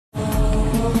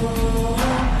Hey,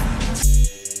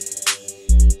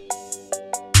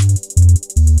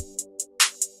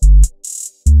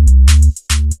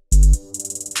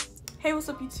 what's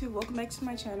up YouTube? Welcome back to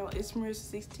my channel. It's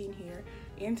Marissa16 here,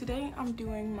 and today I'm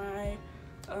doing my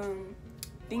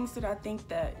things that I think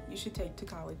that you should take to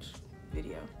college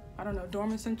video. I don't know,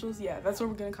 dorm essentials? Yeah, that's what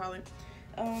we're gonna call it.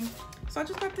 So I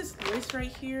just got this list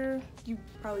right here. You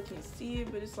probably can't see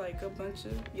it, but it's like a bunch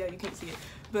of, yeah, you can't see it,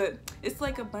 but it's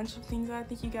like a bunch of things that I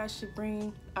think you guys should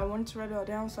bring. I wanted to write it all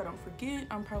down so I don't forget.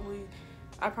 I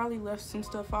probably left some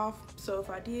stuff off, so if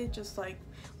I did, just like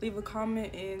leave a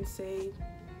comment and say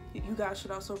you guys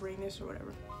should also bring this or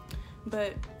whatever.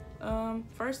 But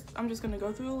first I'm just gonna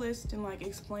go through a list and like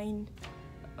explain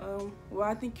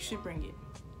why I think you should bring it.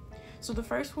 So the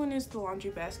first one is the laundry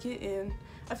basket, and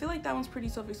I feel like that one's pretty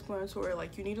self-explanatory.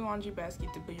 Like, you need a laundry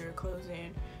basket to put your clothes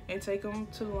in and take them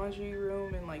to the laundry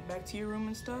room and like back to your room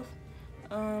and stuff.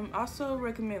 I also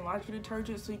recommend laundry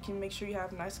detergent so you can make sure you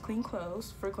have nice clean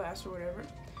clothes for class or whatever.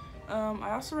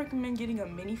 I also recommend getting a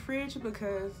mini fridge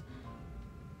because,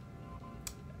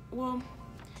 well,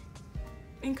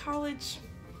 in college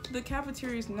the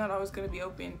cafeteria is not always going to be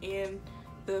open and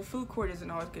the food court isn't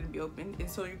always going to be open, and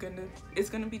so it's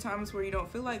going to be times where you don't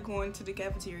feel like going to the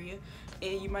cafeteria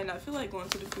and you might not feel like going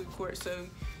to the food court, so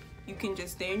you can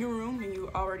just stay in your room and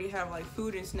you already have like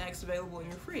food and snacks available in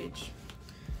your fridge.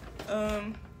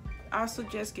 I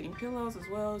suggest getting pillows as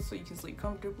well so you can sleep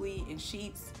comfortably, and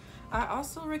sheets. I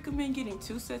also recommend getting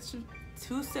two sets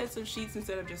of sheets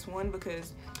instead of just one,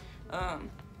 because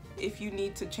if you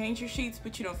need to change your sheets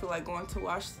but you don't feel like going to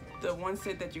wash the one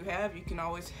set that you have, you can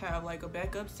always have like a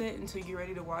backup set until you're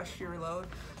ready to wash your load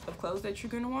of clothes that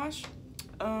you're gonna wash.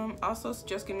 Also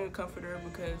suggest getting a comforter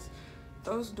because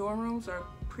those dorm rooms are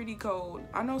pretty cold.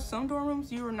 I know some dorm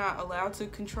rooms you are not allowed to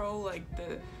control like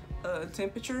the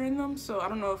temperature in them, so I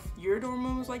don't know if your dorm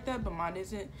room is like that, but mine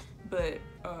isn't. But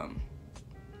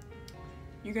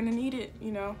you're gonna need it,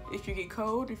 you know. If you get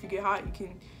cold, if you get hot, you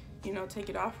can, you know, take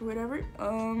it off or whatever.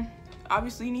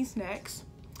 Obviously you need snacks.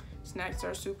 Snacks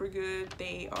are super good.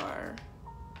 They are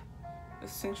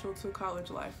essential to college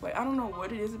life. Like, I don't know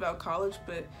what it is about college,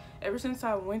 but ever since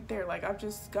I went there, like, I've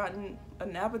just gotten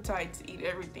an appetite to eat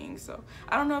everything. So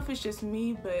I don't know if it's just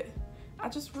me, but I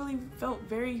just really felt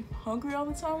very hungry all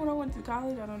the time when I went to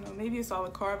college. I don't know, maybe it's all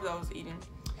the carbs I was eating.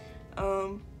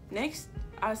 Next,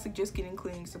 I suggest getting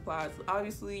cleaning supplies.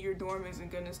 Obviously your dorm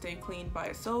isn't gonna stay clean by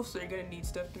itself, so you're gonna need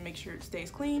stuff to make sure it stays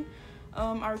clean.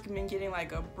 I recommend getting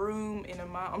like a broom and a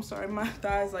mop. I'm sorry, my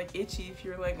thigh's like itchy if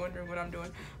you're like wondering what I'm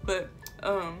doing, but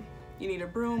you need a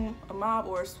broom, a mop,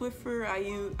 or a Swiffer.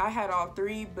 I had all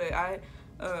three, but I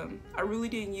really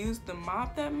didn't use the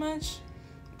mop that much.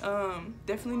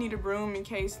 Definitely need a broom in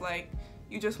case like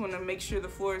you just want to make sure the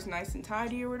floor is nice and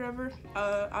tidy or whatever.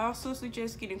 I also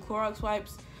suggest getting Clorox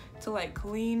wipes to like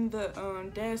clean the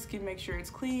desk and make sure it's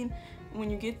clean. When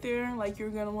you get there, like, you're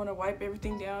gonna want to wipe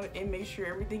everything down and make sure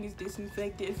everything is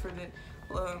disinfected for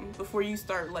the before you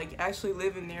start like actually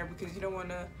living there, because you don't want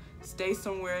to stay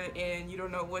somewhere and you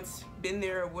don't know what's been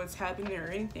there or what's happened there or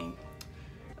anything.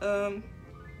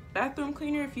 Bathroom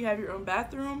cleaner if you have your own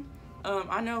bathroom.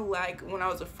 I know, like, when I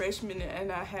was a freshman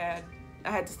and I had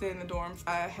to stay in the dorms,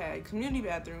 I had community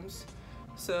bathrooms,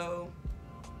 so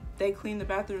they cleaned the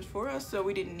bathrooms for us, so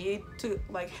we didn't need to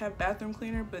like have bathroom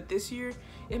cleaner. But this year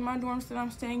in my dorms that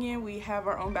I'm staying in, we have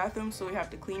our own bathroom, so we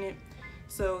have to clean it.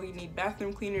 So you need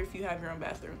bathroom cleaner if you have your own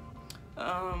bathroom.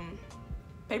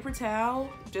 Paper towel,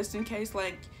 just in case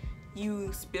like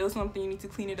you spill something, you need to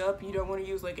clean it up, you don't want to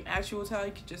use like an actual towel,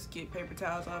 you could just get paper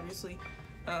towels, obviously.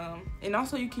 And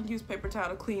also you can use paper towel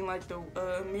to clean like the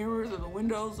mirrors or the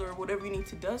windows or whatever you need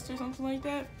to dust or something like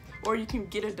that. Or you can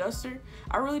get a duster.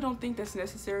 I really don't think that's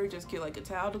necessary, just get like a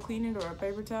towel to clean it or a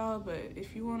paper towel, but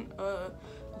if you want a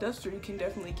duster, you can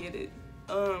definitely get it.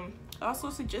 I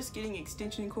also suggest getting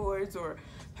extension cords or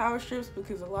power strips,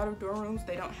 because a lot of dorm rooms,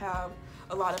 they don't have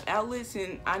a lot of outlets,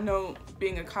 and I know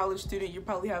being a college student, you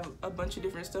probably have a bunch of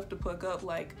different stuff to plug up,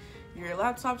 like your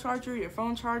laptop charger, your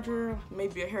phone charger,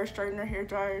 maybe a hair straightener, hair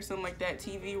dryer, something like that,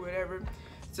 TV, whatever.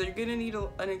 So you're gonna need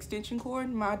an extension cord.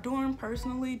 My dorm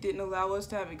personally didn't allow us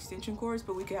to have extension cords,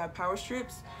 but we could have power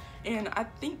strips. And I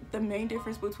think the main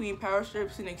difference between power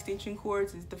strips and extension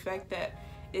cords is the fact that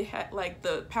it had like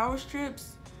the power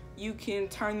strips, you can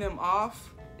turn them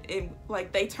off, and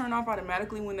like they turn off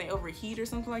automatically when they overheat or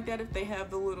something like that. If they have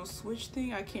the little switch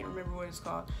thing, I can't remember what it's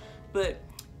called, but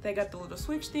they got the little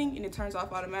switch thing and it turns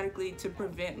off automatically to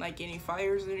prevent like any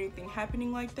fires or anything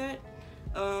happening like that.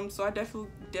 So I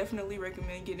definitely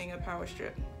recommend getting a power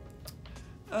strip.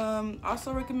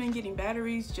 Also recommend getting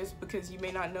batteries, just because you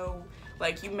may not know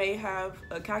Like, you may have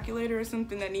a calculator or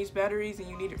something that needs batteries and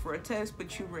you need it for a test,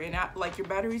 but you ran out, like your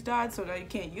batteries died, so now you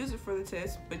can't use it for the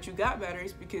test, but you got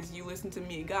batteries because you listened to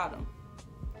me and got them.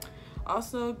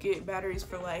 Also, get batteries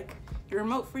for like your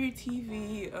remote for your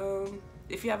TV.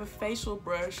 If you have a facial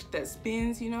brush that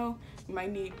spins, you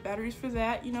might need batteries for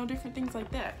that, different things like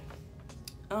that.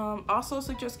 Also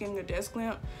suggest getting a desk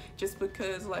lamp, just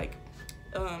because like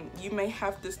you may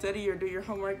have to study or do your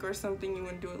homework or something, you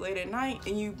want to do it late at night,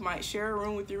 and you might share a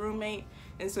room with your roommate,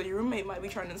 and so your roommate might be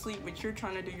trying to sleep but you're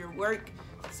trying to do your work.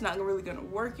 It's not really gonna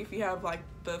work if you have like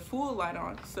the full light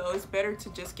on, so it's better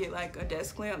to just get like a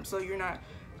desk lamp so you're not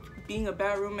being a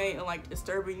bad roommate and like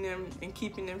disturbing them and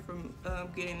keeping them from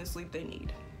getting the sleep they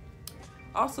need.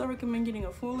 Also, I recommend getting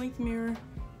a full-length mirror.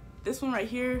 This one right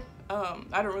here,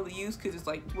 I don't really use because it's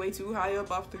like way too high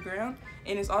up off the ground,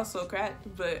 and it's also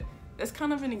cracked, but that's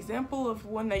kind of an example of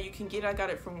one that you can get. I got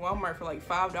it from Walmart for like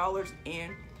 $5,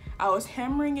 and I was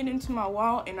hammering it into my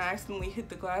wall and I accidentally hit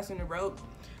the glass and it broke.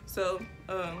 So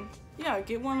yeah,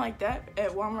 get one like that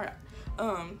at Walmart.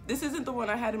 This isn't the one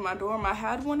I had in my dorm. I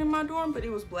had one in my dorm, but it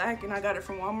was black, and I got it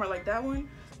from Walmart like that one,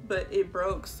 but it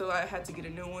broke, so I had to get a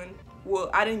new one.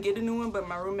 Well, I didn't get a new one, but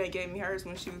my roommate gave me hers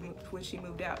when she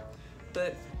moved out.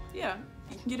 But yeah,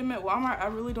 you can get them at Walmart. I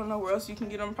really don't know where else you can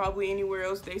get them. Probably anywhere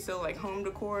else they sell like home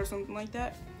decor or something like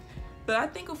that. But I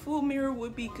think a full mirror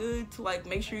would be good to like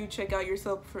make sure you check out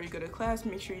yourself before you go to class.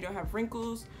 Make sure you don't have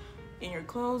wrinkles in your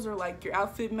clothes, or like your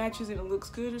outfit matches and it looks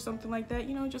good or something like that.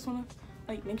 Just want to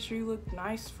like make sure you look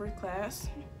nice for class.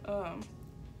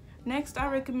 Next, I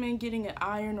recommend getting an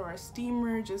iron or a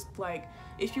steamer. Just like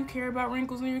if you care about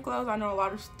wrinkles in your clothes, I know a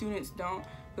lot of students don't,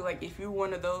 but like if you're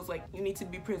one of those, like you need to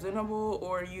be presentable,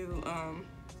 or you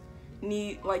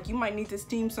you might need to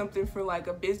steam something for like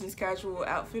a business casual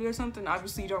outfit or something.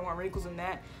 Obviously you don't want wrinkles in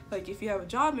that, like if you have a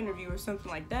job interview or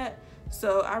something like that.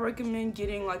 So I recommend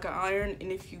getting like an iron,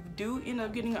 and if you do end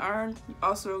up getting an iron,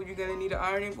 also you're gonna need an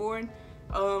ironing board.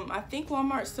 I think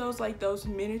Walmart sells like those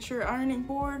miniature ironing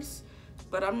boards,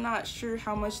 but I'm not sure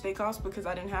how much they cost because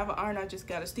I didn't have an iron, I just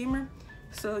got a steamer.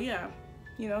 So yeah,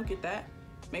 get that.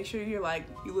 Make sure you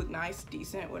look nice,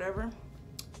 decent, whatever.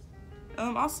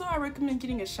 Also, I recommend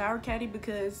getting a shower caddy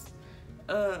because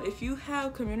if you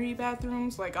have community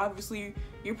bathrooms, like obviously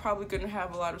you're probably gonna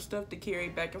have a lot of stuff to carry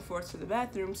back and forth to the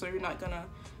bathroom, so you're not gonna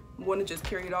want to just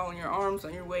carry it all in your arms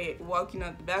on your way walking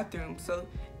out the bathroom. So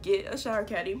get a shower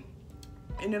caddy,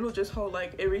 and it'll just hold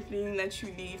like everything that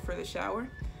you need for the shower.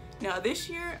 Now this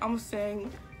year, I'm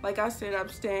saying, like I said,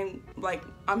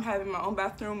 I'm having my own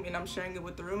bathroom and I'm sharing it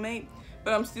with the roommate,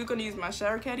 but I'm still gonna use my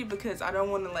shower caddy because I don't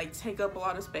want to like take up a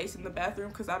lot of space in the bathroom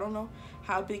because I don't know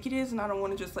how big it is, and I don't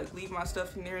want to just like leave my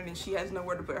stuff in there and then she has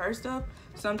nowhere to put her stuff.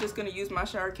 So I'm just gonna use my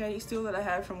shower caddy still that I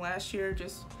had from last year,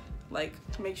 just like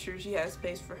to make sure she has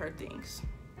space for her things.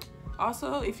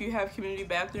 Also, if you have community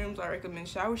bathrooms, I recommend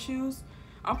shower shoes.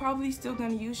 I'm probably still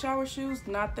gonna use shower shoes.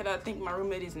 Not that I think my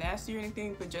roommate is nasty or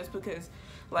anything, but just because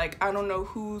like I don't know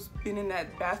who's been in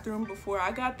that bathroom before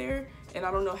I got there, and I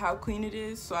don't know how clean it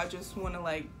is, so I just want to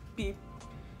like be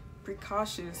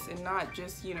precautious and not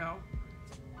just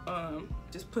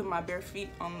just put my bare feet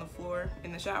on the floor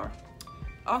in the shower.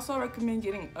 Also, I recommend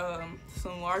getting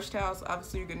some large towels.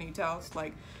 Obviously you're gonna need towels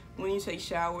like when you take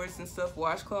showers and stuff,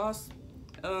 washcloths.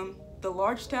 The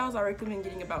large towels, I recommend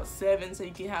getting about 7 so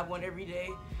you can have one every day,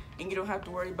 and you don't have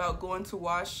to worry about going to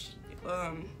wash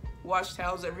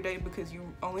towels every day because you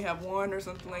only have one or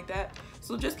something like that.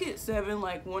 So just get 7,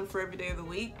 like one for every day of the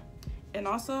week. And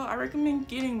also, I recommend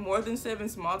getting more than 7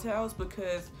 small towels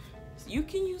because you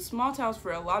can use small towels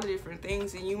for a lot of different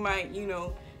things, and you might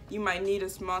need a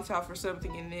small towel for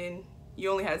something, and then you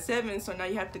only had 7, so now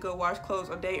you have to go wash clothes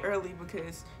a day early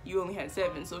because you only had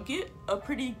 7. So get a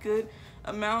pretty good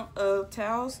amount of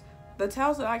towels. The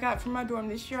towels that I got from my dorm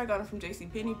this year, I got them from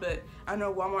JCPenney, but I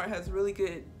know Walmart has really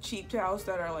good cheap towels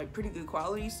that are like pretty good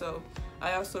quality, so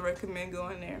I also recommend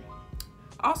going there.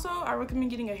 Also, I recommend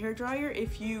getting a hair dryer.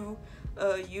 If you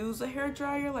use a hair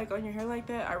dryer like on your hair like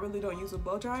that, I really don't use a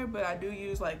blow dryer, but I do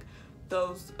use like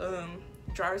those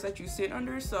dryers that you sit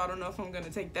under, so I don't know if I'm gonna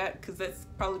take that because that's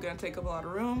probably gonna take up a lot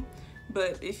of room.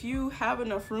 But if you have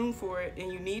enough room for it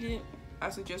and you need it, I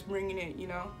suggest bringing it.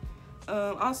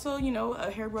 Also,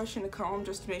 a hairbrush and a comb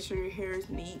just to make sure your hair is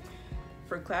neat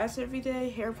for class every day.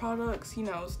 Hair products,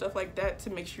 stuff like that to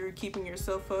make sure you're keeping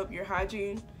yourself up, your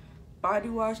hygiene. Body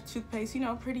wash, toothpaste,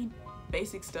 pretty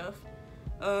basic stuff.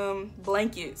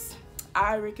 Blankets.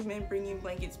 I recommend bringing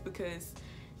blankets because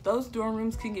those dorm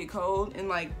rooms can get cold, and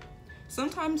like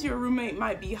sometimes your roommate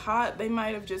might be hot. They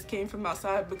might have just came from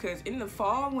outside because in the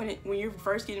fall when you're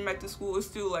first getting back to school, it's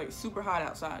still like super hot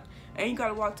outside and you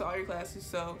gotta walk to all your classes.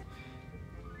 So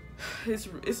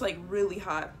it's like really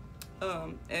hot.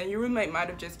 And your roommate might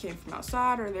have just came from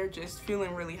outside, or they're just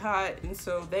feeling really hot, and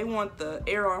so they want the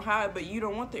air on high, but you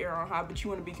don't want the air on high, but you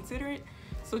want to be considerate.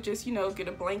 So just, you know, get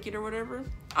a blanket or whatever.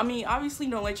 I mean, obviously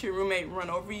don't let your roommate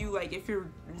run over you. Like, if you're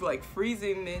like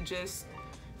freezing, then just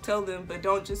tell them, but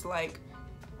don't just like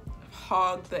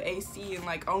hog the AC and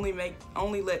like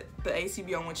only let the AC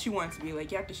be on what you want it to be.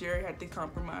 Like, you have to share, you have to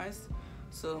compromise.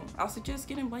 So I'll suggest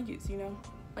getting blankets, you know.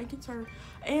 Blankets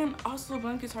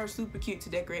are super cute to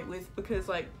decorate with, because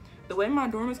like the way my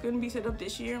dorm is going to be set up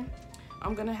this year,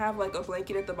 I'm gonna have like a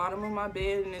blanket at the bottom of my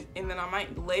bed, and then I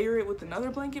might layer it with another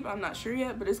blanket, but I'm not sure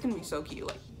yet. But it's gonna be so cute.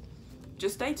 Like,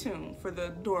 just stay tuned for the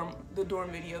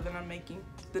dorm video that I'm making,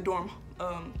 the dorm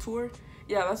tour.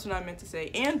 Yeah, that's what I meant to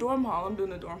say. And dorm hall, I'm doing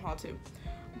the dorm hall too.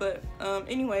 But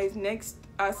anyways, next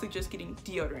I suggest getting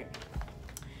deodorant.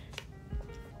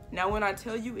 Now when I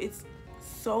tell you, it's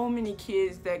so many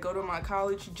kids that go to my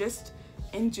college, just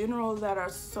in general, that are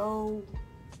so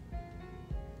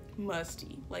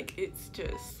musty. Like, it's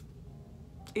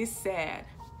sad.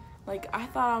 Like, I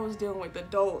thought I was dealing with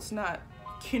adults, not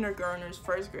kindergartners,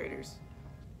 first graders.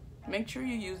 Make sure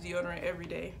you use deodorant every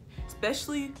day,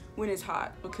 especially when it's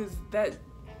hot, because that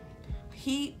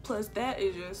heat plus that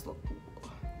is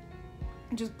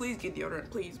just please get deodorant,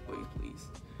 please.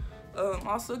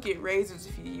 Also get razors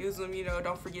if you use them, you know,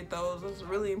 don't forget those are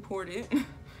really important.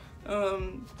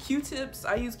 Q-tips,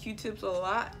 I use Q-tips a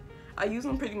lot. I use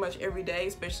them pretty much every day,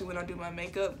 especially when I do my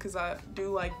makeup, because I do,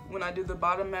 like, when I do the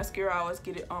bottom mascara, I always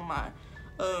get it on my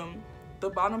the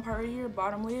bottom part here,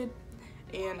 bottom lid,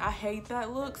 and I hate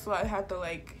that look, so I have to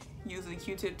like use a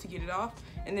Q-tip to get it off.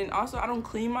 And then also, I don't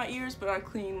clean my ears, but I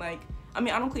clean, like, I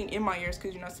mean, I don't clean in my ears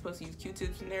because you're not supposed to use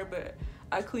Q-tips in there, but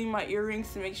I clean my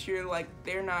earrings to make sure like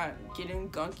they're not getting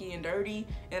gunky and dirty,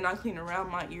 and I clean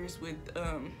around my ears with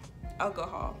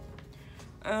alcohol.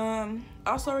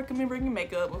 Also recommend bringing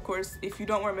makeup. Of course, if you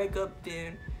don't wear makeup,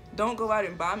 then don't go out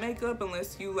and buy makeup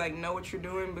unless you like know what you're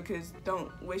doing, because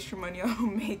don't waste your money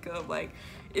on makeup. Like,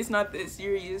 it's not that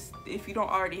serious if you don't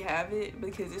already have it,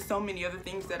 because there's so many other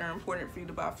things that are important for you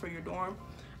to buy for your dorm.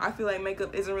 I feel like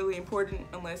makeup isn't really important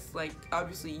unless, like,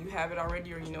 obviously you have it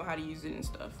already or you know how to use it and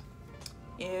stuff.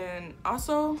 And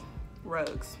also,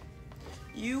 rugs.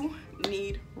 You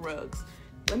need rugs.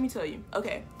 Let me tell you.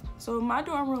 Okay, so in my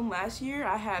dorm room last year,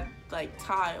 I had like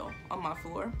tile on my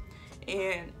floor,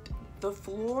 and the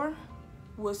floor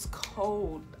was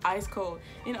cold, ice cold.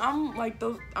 And I'm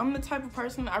the type of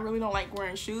person, I really don't like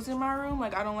wearing shoes in my room.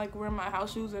 Like, I don't like wearing my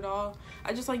house shoes at all.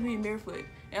 I just like being barefoot.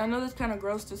 And I know that's kind of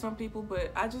gross to some people,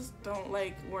 but I just don't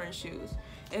like wearing shoes.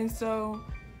 And so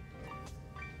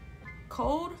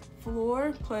cold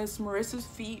floor plus Marissa's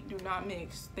feet do not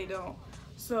mix. They don't.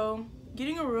 So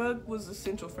getting a rug was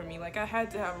essential for me. Like, I had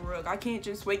to have a rug. I can't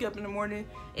just wake up in the morning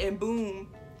and boom,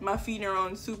 my feet are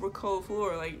on super cold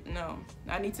floor. Like, no,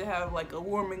 I need to have like a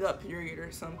warming up period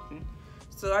or something.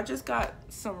 So I just got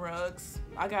some rugs.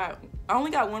 I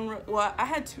only got one rug. Well, I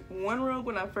had one rug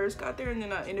when I first got there, and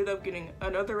then I ended up getting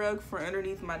another rug for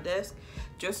underneath my desk,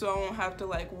 just so I won't have to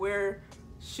like wear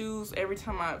shoes every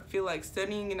time I feel like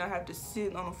studying and I have to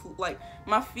sit on the floor. Like,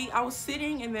 my feet, I was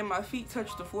sitting and then my feet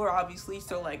touched the floor, obviously,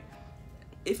 so like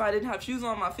if I didn't have shoes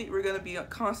on, my feet were gonna be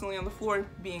constantly on the floor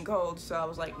being cold. So I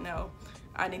was like, no,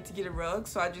 I need to get a rug.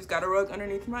 So I just got a rug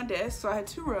underneath my desk. So I had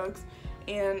two rugs,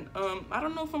 and I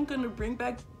don't know if I'm gonna bring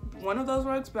back one of those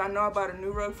rugs, but I know I bought a new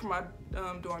rug for my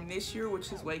dorm this year,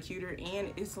 which is way cuter,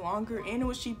 and it's longer, and it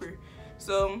was cheaper.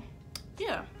 So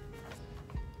yeah,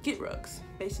 get rugs,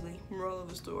 basically, moral of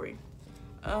the story.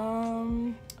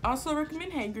 Also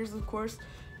recommend hangers. Of course,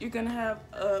 you're gonna have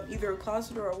either a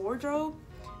closet or a wardrobe.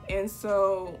 And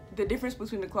so the difference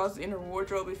between a closet and a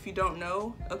wardrobe, if you don't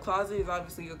know, a closet is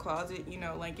obviously a closet, you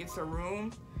know, like it's a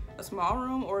room, a small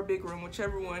room or a big room,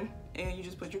 whichever one, and you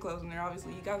just put your clothes in there.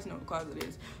 Obviously, you guys know what a closet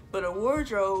is. But a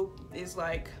wardrobe is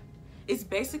like, it's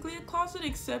basically a closet,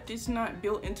 except it's not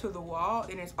built into the wall,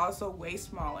 and it's also way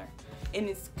smaller, and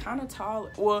it's kind of tall.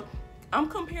 Well, I'm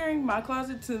comparing my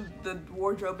closet to the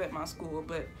wardrobe at my school,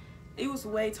 but it was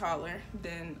way taller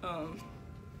than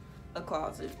a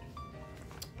closet.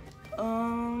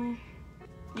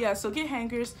 Yeah, so get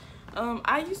hangers.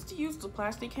 I used to use the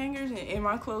plastic hangers, and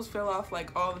my clothes fell off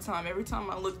like all the time. Every time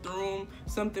I looked through them,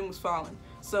 something was falling.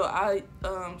 So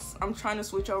I'm trying to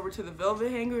switch over to the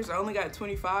velvet hangers. I only got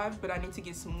 25, but I need to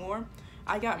get some more.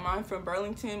 I got mine from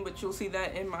Burlington, but you'll see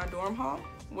that in my dorm hall.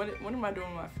 What am I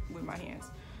doing with my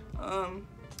hands?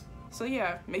 So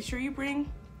yeah, make sure you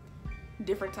bring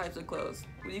different types of clothes.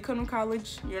 When you come to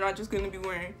college, you're not just going to be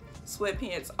wearing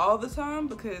sweatpants all the time,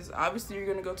 because obviously you're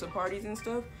going to go to parties and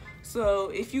stuff. So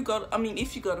if you go,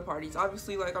 if you go to parties,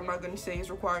 obviously, like, I'm not gonna say it's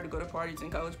required to go to parties in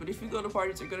college, but if you go to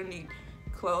parties, you're gonna need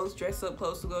clothes, dress up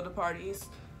clothes to go to parties.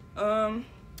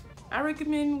 I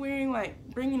recommend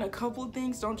bringing a couple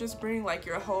things. Don't just bring like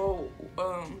your whole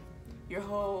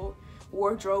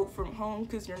wardrobe from home,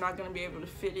 because you're not gonna be able to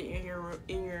fit it in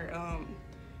your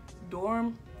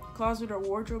dorm closet or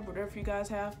wardrobe, whatever you guys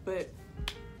have. But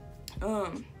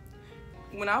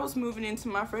when I was moving into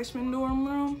my freshman dorm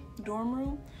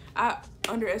room, I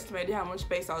underestimated how much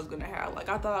space I was gonna have. Like,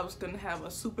 I thought I was gonna have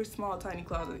a super small, tiny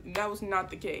closet, and that was not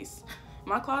the case.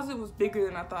 My closet was bigger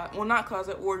than I thought. Well, not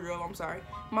closet, wardrobe, I'm sorry.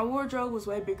 My wardrobe was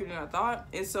way bigger than I thought,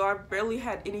 and so I barely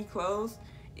had any clothes,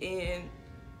 and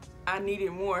I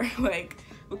needed more, like,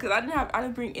 because I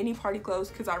didn't bring any party clothes,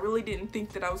 because I really didn't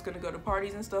think that I was gonna go to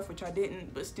parties and stuff, which I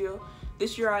didn't, but still,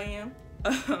 this year I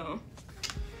am.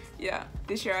 Yeah,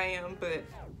 this year I am, but,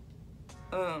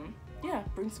 yeah,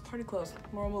 bring some party clothes.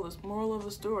 Moral of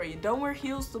the story. Don't wear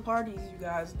heels to parties, you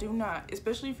guys. Do not.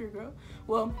 Especially if you're a girl.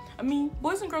 Well,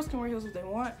 boys and girls can wear heels if they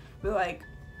want, but, like,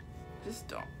 just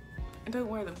don't. And don't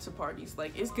wear them to parties.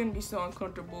 Like, it's gonna be so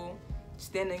uncomfortable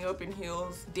standing up in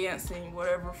heels, dancing,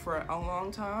 whatever, for a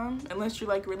long time. Unless you're,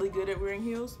 like, really good at wearing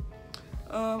heels.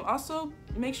 Also,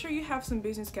 make sure you have some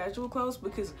business casual clothes,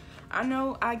 because I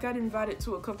know I got invited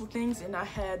to a couple things and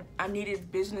I needed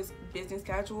business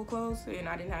casual clothes, and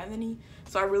I didn't have any,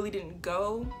 so I really didn't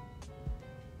go,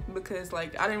 because,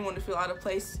 like, I didn't want to feel out of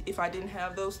place if I didn't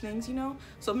have those things, you know.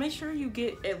 So make sure you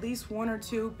get at least 1 or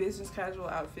 2 business casual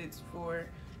outfits for,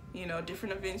 you know,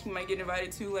 different events you might get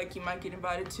invited to. Like, you might get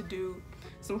invited to do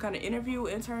some kind of interview,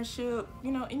 internship,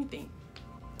 you know, anything.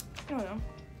 I don't know.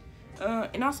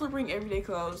 And also bring everyday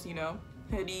clothes, you know,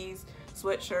 hoodies,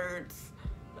 sweatshirts,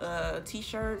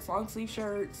 t-shirts, long sleeve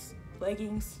shirts,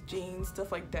 leggings, jeans,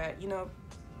 stuff like that, you know,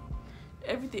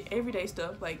 everything, everyday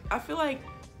stuff. Like, I feel like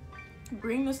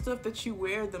bring the stuff that you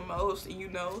wear the most, and, you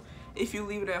know, if you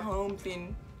leave it at home,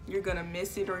 then you're gonna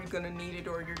miss it, or you're gonna need it,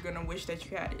 or you're gonna wish that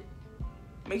you had it.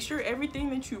 Make sure everything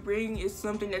that you bring is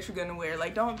something that you're gonna wear.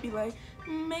 Like, don't be like,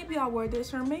 maybe I'll wear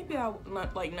this, or maybe I'll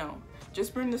not. Like, no.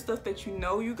 Just bring the stuff that you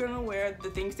know you're gonna wear, the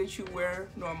things that you wear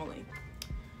normally.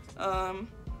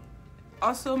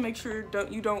 Also, make sure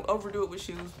you don't overdo it with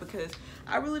shoes, because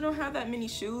I really don't have that many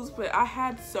shoes, but I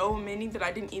had so many that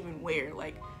I didn't even wear.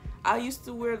 Like, I used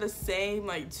to wear the same,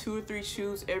 like, 2 or 3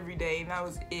 shoes every day, and that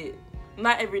was it.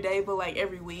 Not every day, but, like,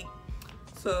 every week.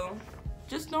 So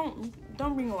just don't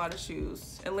bring a lot of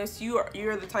shoes, unless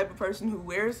you're the type of person who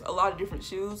wears a lot of different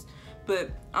shoes.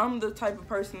 But I'm the type of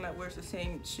person that wears the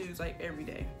same shoes, like, every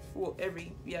day. Well,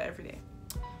 every day.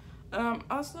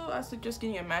 Also, I suggest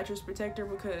getting a mattress protector,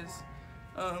 because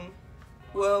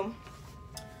well,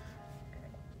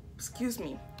 excuse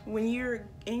me, when you're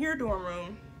in your dorm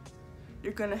room,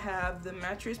 you're gonna have the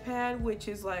mattress pad, which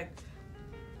is like,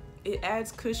 it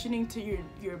adds cushioning to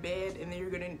your bed, and then you're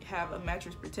gonna have a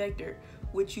mattress protector,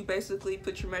 which you basically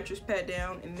put your mattress pad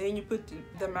down, and then you put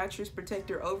the mattress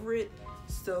protector over it,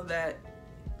 so that,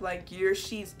 like, your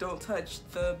sheets don't touch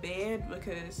the bed.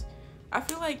 Because I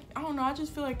feel like, I don't know, I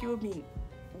just feel like it would be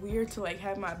weird to, like,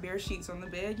 have my bare sheets on the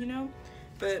bed, you know.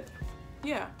 But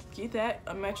yeah, get that,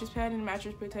 a mattress pad and a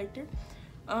mattress protector.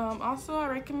 Also, I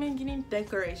recommend getting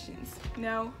decorations.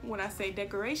 Now, when I say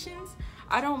decorations,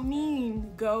 I don't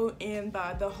mean go and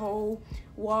buy the whole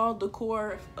wall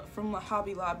decor from the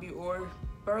Hobby Lobby or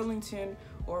Burlington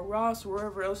or Ross,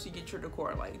 wherever else you get your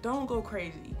decor. Like, don't go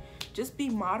crazy. Just be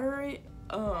moderate.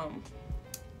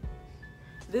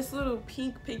 This little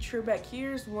pink picture back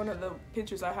here is one of the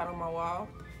pictures I had on my wall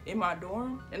in my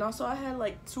dorm. And also, I had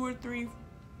like 2 or 3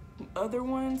 other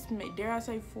ones. Dare I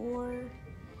say 4?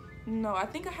 No, I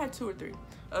think I had 2 or 3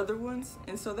 other ones.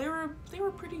 And so they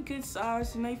were pretty good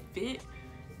size, and they fit.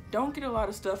 Don't get a lot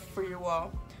of stuff for your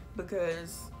wall,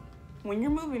 because when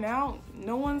you're moving out,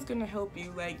 no one's gonna help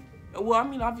you. Like, well, I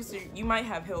mean, obviously you might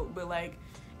have help, but, like,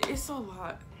 it's a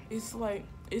lot. It's like,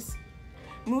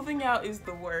 moving out is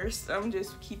the worst. I'm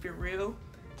just keep it real.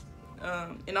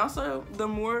 And also, the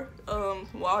more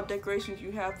wall decorations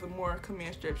you have, the more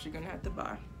command strips you're gonna have to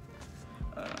buy.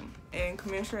 And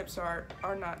command strips are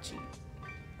not cheap.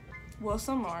 Well,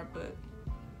 some are, but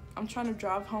I'm trying to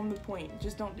drive home the point.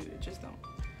 Just don't do it. Just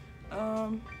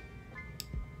don't.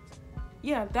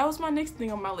 Yeah, that was my next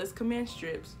thing on my list, command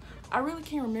strips. I really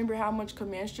can't remember how much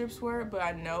command strips were, but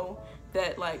I know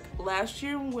that, like, last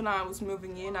year when I was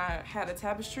moving in, I had a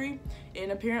tapestry,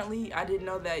 and apparently I didn't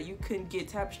know that you couldn't get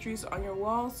tapestries on your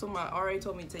wall, so my RA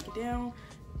told me to take it down.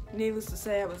 Needless to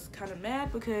say, I was kind of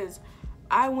mad, because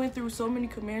I went through so many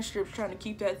command strips trying to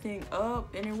keep that thing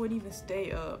up, and it wouldn't even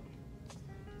stay up.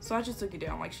 So I just took it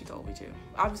down like she told me to.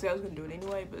 Obviously I was gonna do it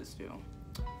anyway, but still.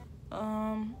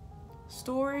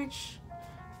 Storage,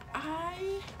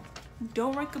 I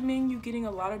don't recommend you getting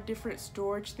a lot of different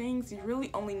storage things. You really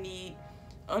only need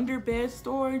under bed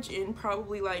storage and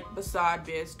probably like beside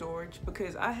bed storage,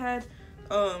 because I had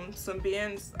some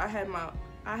bins. I had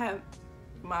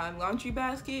my laundry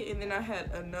basket, and then I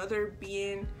had another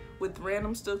bin with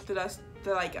random stuff that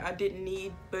I didn't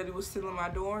need, but it was still in my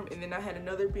dorm, and then I had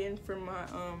another bin for my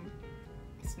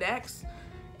snacks,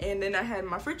 and then I had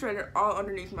my refrigerator all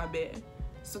underneath my bed.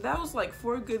 So that was like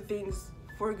four good things.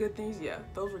 Yeah,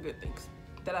 those were good things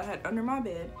that I had under my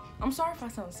bed. I'm sorry if I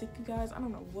sound sick, you guys. I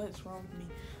don't know what's wrong with me.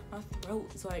 My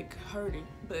throat is like hurting,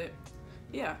 but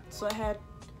yeah. So I had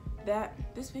that.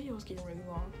 This video is getting really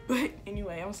long, but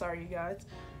anyway, I'm sorry, you guys.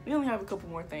 We only have a couple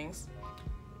more things.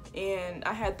 And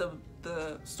I had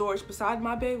the storage beside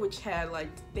my bed, which had like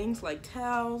things like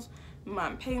towels,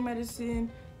 my pain medicine,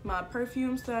 my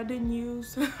perfumes that I didn't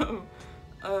use,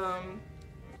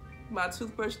 my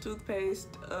toothbrush, toothpaste,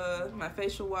 my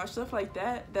facial wash, stuff like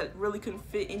that really couldn't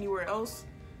fit anywhere else.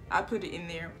 I put it in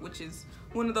there, which is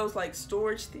one of those like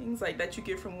storage things like that you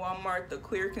get from Walmart, the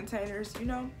clear containers, you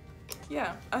know.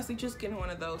 Yeah, I suggest getting one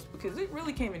of those because it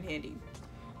really came in handy.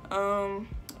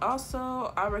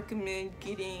 Also, I recommend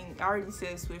getting, I already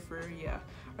said Swiffer, yeah,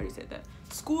 I already said that.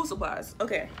 School supplies,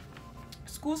 okay.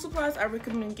 School supplies, I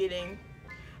recommend getting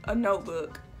a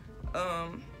notebook,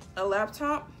 a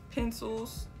laptop,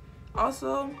 pencils.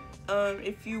 Also,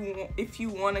 if you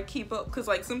want to keep up, because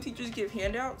like some teachers give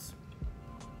handouts.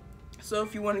 So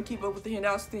if you want to keep up with the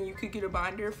handouts, then you could get a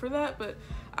binder for that, but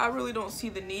I really don't see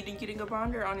the need in getting a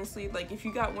binder, honestly. Like if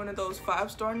you got one of those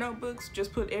 5-star notebooks,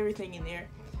 just put everything in there.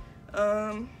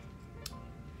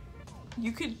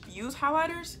 You could use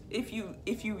highlighters if you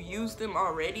use them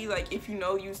already. Like if you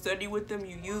know you study with them,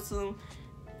 you use them,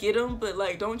 get them. But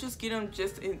like don't just get them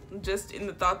just in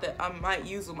the thought that I might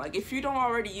use them. Like if you don't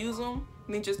already use them,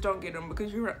 then just don't get them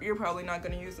because you're probably not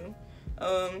gonna use them.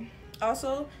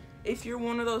 Also, if you're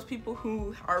one of those people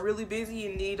who are really busy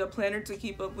and need a planner to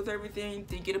keep up with everything,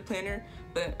 then get a planner.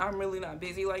 But I'm really not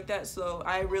busy like that, so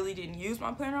I really didn't use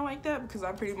my planner like that because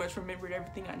I pretty much remembered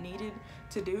everything I needed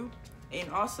to do. And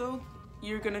also,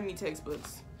 you're gonna need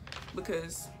textbooks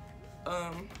because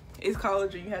it's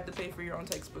college and you have to pay for your own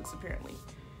textbooks apparently.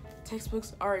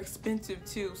 Textbooks are expensive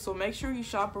too, so make sure you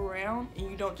shop around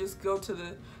and you don't just go to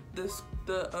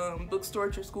the bookstore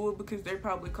at your school because they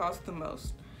probably cost the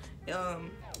most.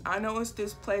 I know it's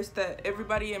this place that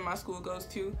everybody in my school goes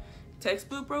to,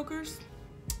 textbook brokers.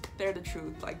 They're the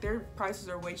truth. Like their prices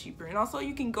are way cheaper, and also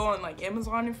you can go on like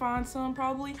Amazon and find some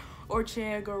probably, or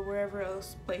Chegg or wherever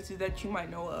else places that you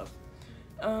might know of.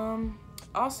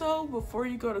 Also, before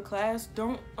you go to class,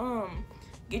 don't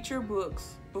get your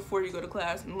books before you go to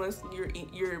class unless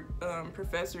your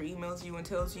professor emails you and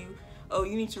tells you, oh,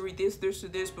 you need to read this or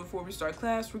this before we start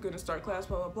class. We're gonna start class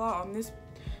blah blah blah on this.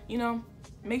 You know,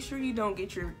 make sure you don't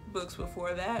get your books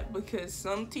before that because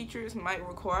some teachers might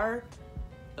require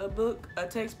a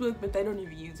textbook, but they don't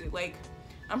even use it. Like,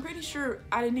 I'm pretty sure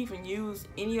I didn't even use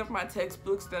any of my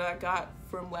textbooks that I got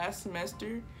from last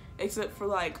semester, except for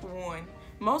like one.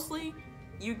 Mostly,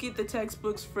 you get the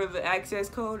textbooks for the access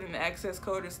code, and the access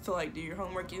code is to like do your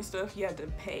homework and stuff. You have to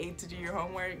pay to do your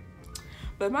homework.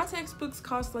 But my textbooks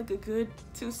cost like a good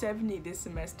 $270 this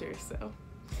semester, so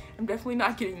I'm definitely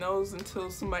not getting those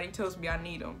until somebody tells me I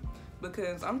need them,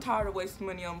 because I'm tired of wasting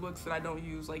money on books that I don't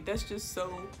use. Like that's just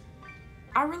so,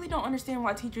 I really don't understand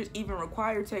why teachers even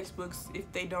require textbooks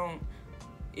if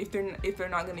they're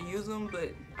not gonna use them,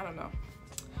 but I don't know.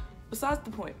 Besides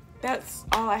the point, that's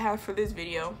all I have for this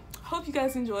video. Hope you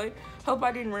guys enjoyed. Hope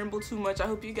I didn't ramble too much. I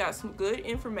hope you got some good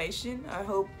information. I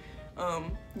hope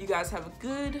you guys have a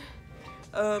good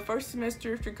first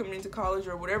semester if you're coming into college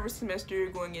or whatever semester you're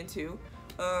going into.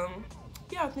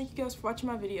 Yeah, thank you guys for watching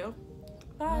my video.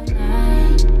 Bye.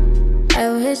 I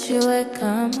wish you would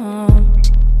come home,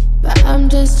 but I'm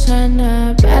just trying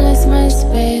to balance my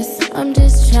space.